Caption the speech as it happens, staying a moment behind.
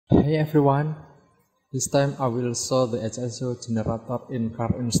Hey everyone, this time I will show the HHO generator in car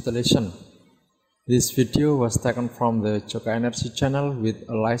installation. This video was taken from the Joko Energy channel with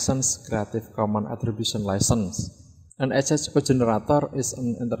a license Creative Commons Attribution license. An HHO generator is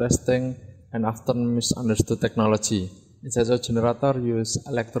an interesting and often misunderstood technology. HHO generator uses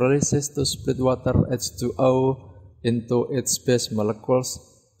electrolysis to split water H2O into its base molecules,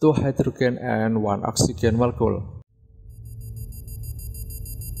 2 hydrogen and 1 oxygen molecule.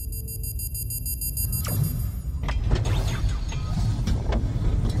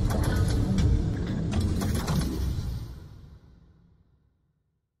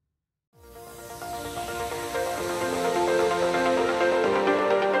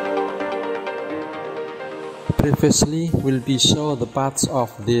 Previously, will be show the parts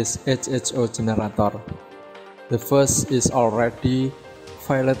of this HHO generator. The first is already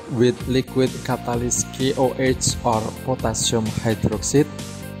filled with liquid catalyst KOH or potassium hydroxide,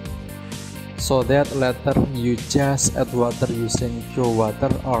 so that later you just add water using pure water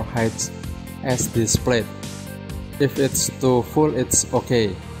or H as displayed. If it's too full, it's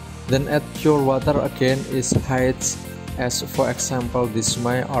okay. Then add pure water again is H as for example this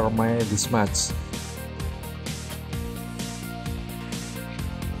much.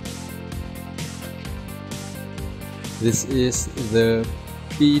 This is the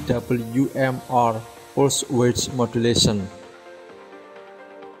PWM or pulse width modulation.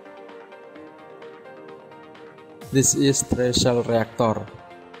 This is threshold reactor.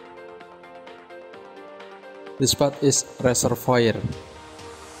 This part is reservoir.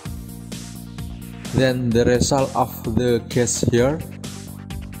 Then the result of the gas here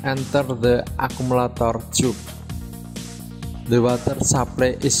enter the accumulator tube. The water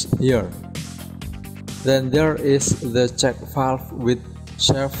supply is here. Then there is the check valve with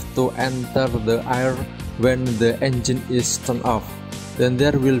shaft to enter the air when the engine is turned off. Then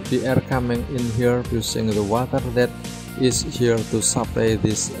there will be air coming in here using the water that is here to supply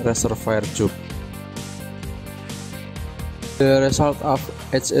this reservoir tube. The result of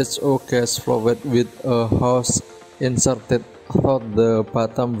HHO gas flowed with a hose inserted through the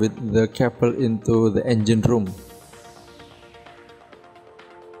bottom with the cable into the engine room.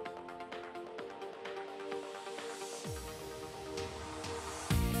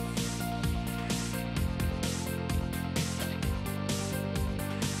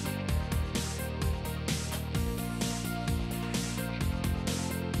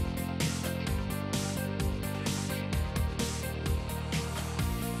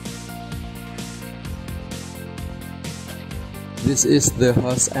 This is the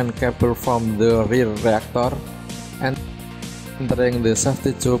hose and cable from the rear reactor and entering the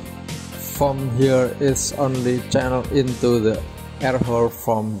safety tube. From here is only channel into the air hole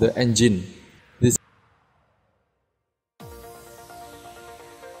from the engine. This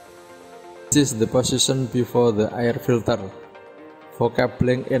is the position before the air filter. For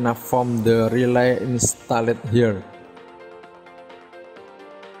cabling enough from the relay installed here.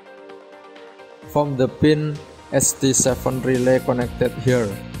 From the pin ST7 relay connected here.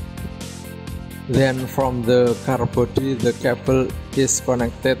 Then from the car body the cable is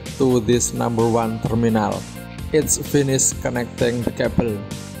connected to this number 1 terminal. It's finished connecting the cable.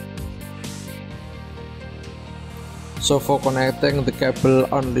 So for connecting the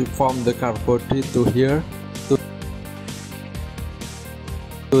cable only from the car body to here to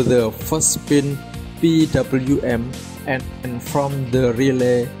the first pin PWM and from the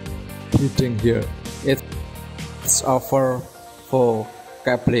relay heading here. It's over for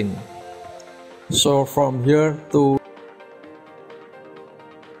cabling. So from here to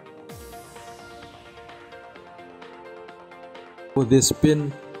this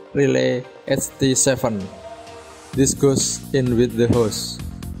pin relay ST7. This goes in with the hose.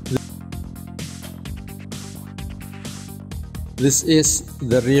 This is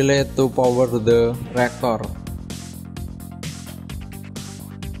the relay to power the reactor.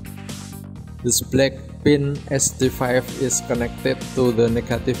 This black pin ST5 is connected to the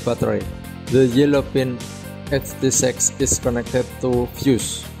negative battery. The yellow pin ST6 is connected to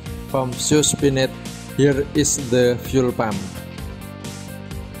fuse. From fuse pinnet, here is the fuel pump.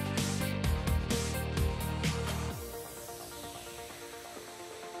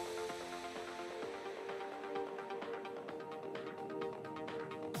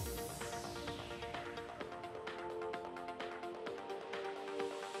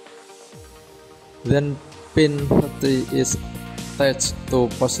 Then pin 30 is attached to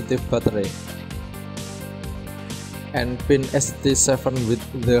positive battery and pin ST7 with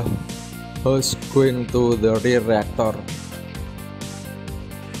the hose going to the rear reactor.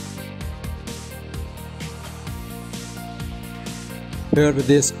 Here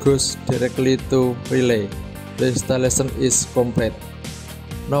this goes directly to relay. The installation is complete.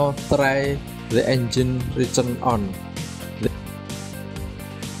 Now try the engine return on.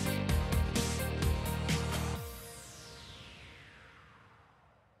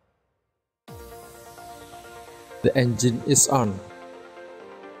 The engine is on.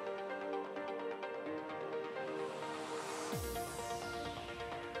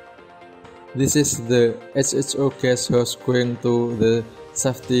 This is the HHO gas hose going to the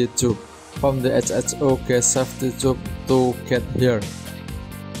safety tube. From the HHO gas safety tube to get here.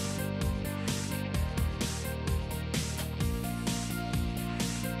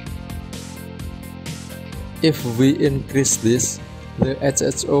 If we increase this, the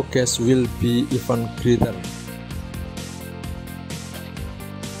HHO gas will be even greater.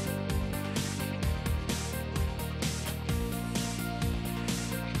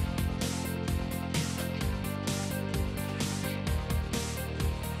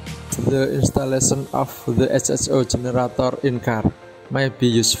 The installation of the HHO generator in car may be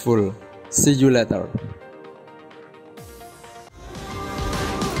useful. See you later.